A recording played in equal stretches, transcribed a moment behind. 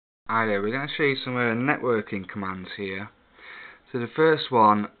Hi there, we're going to show you some networking commands here. So the first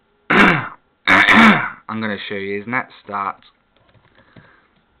one I'm going to show you is netstart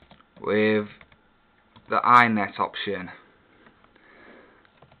with the iNet option.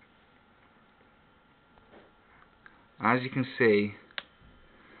 As you can see,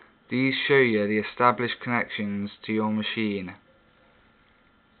 these show you the established connections to your machine.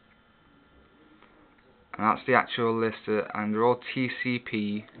 And that's the actual list, and they're all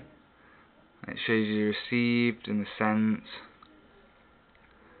TCP. It shows you the received and the sent,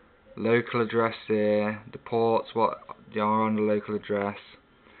 local address there, the ports, what they are on the local address,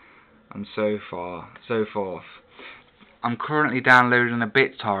 and so forth. I'm currently downloading a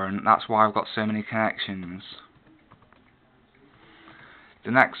BitTorrent, that's why I've got so many connections.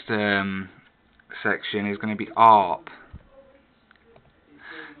 The next section is going to be ARP.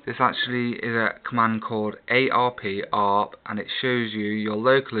 This actually is a command called ARP, and it shows you your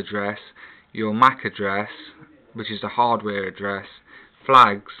local address, your MAC address, which is the hardware address,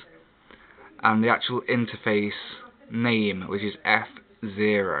 flags, and the actual interface name, which is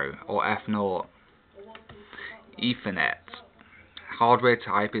F0 or F0. Ethernet. Hardware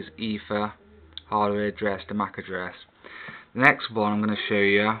type is Ether, hardware address, the MAC address. The next one I'm going to show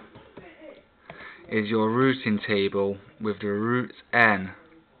you is your routing table with the route N.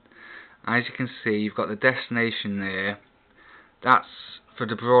 As you can see, you've got the destination there. That's for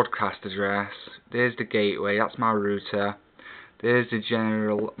the broadcast address. There's the gateway, that's my router. There's the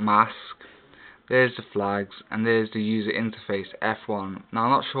general mask. There's the flags, and there's the user interface F1. Now I'm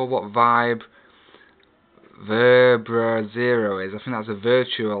not sure what Verbra 0 is. I think that's a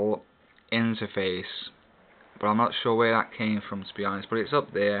virtual interface, but I'm not sure where that came from, to be honest. But it's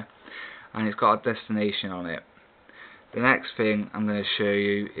up there, and it's got a destination on it. The next thing I'm going to show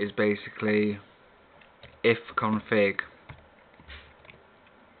you is basically ifconfig.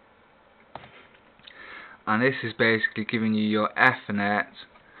 And this is basically giving you your Ethernet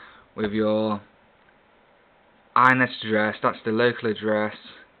with your iNet address, that's the local address,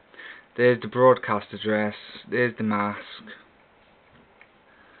 there's the broadcast address, there's the mask.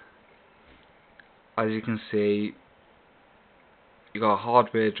 As you can see, you got a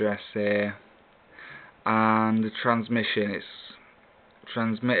hardware address there, and the transmission, it's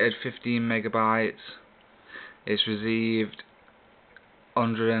transmitted 15 megabytes, it's received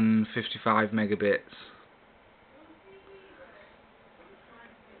 155 megabits.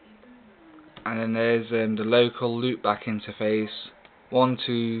 And then there's the local loopback interface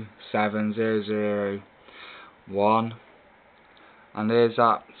 127.0.0.1, and there's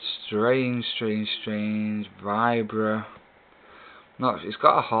that strange Vibra. No, it's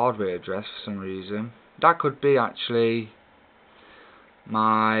got a hardware address for some reason. That could be actually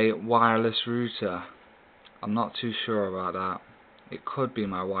my wireless router. I'm not too sure about that. It could be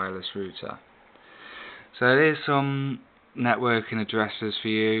my wireless router. So there's some networking addresses for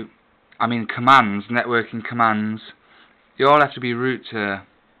you. I mean commands, networking commands. You all have to be root to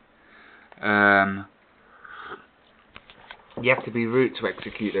you have to be root to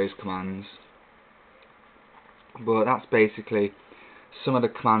execute those commands. But that's basically some of the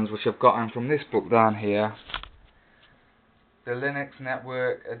commands which I've gotten from this book down here, the Linux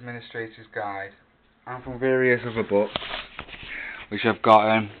Network Administrator's Guide, and from various other books which I've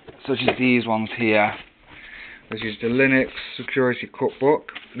gotten, such as these ones here, which is the Linux Security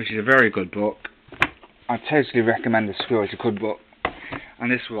Cookbook, which is a very good book. I totally recommend the Security Cookbook.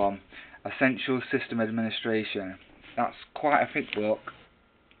 And this one, Essential System Administration. That's quite a thick book,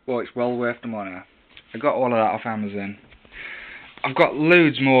 but it's well worth the money. I got all of that off Amazon. I've got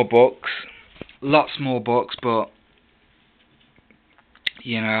loads more books, lots more books, but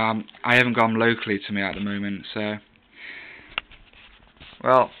you know, I haven't got them locally to me at the moment. So,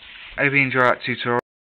 well, I hope you enjoy that tutorial.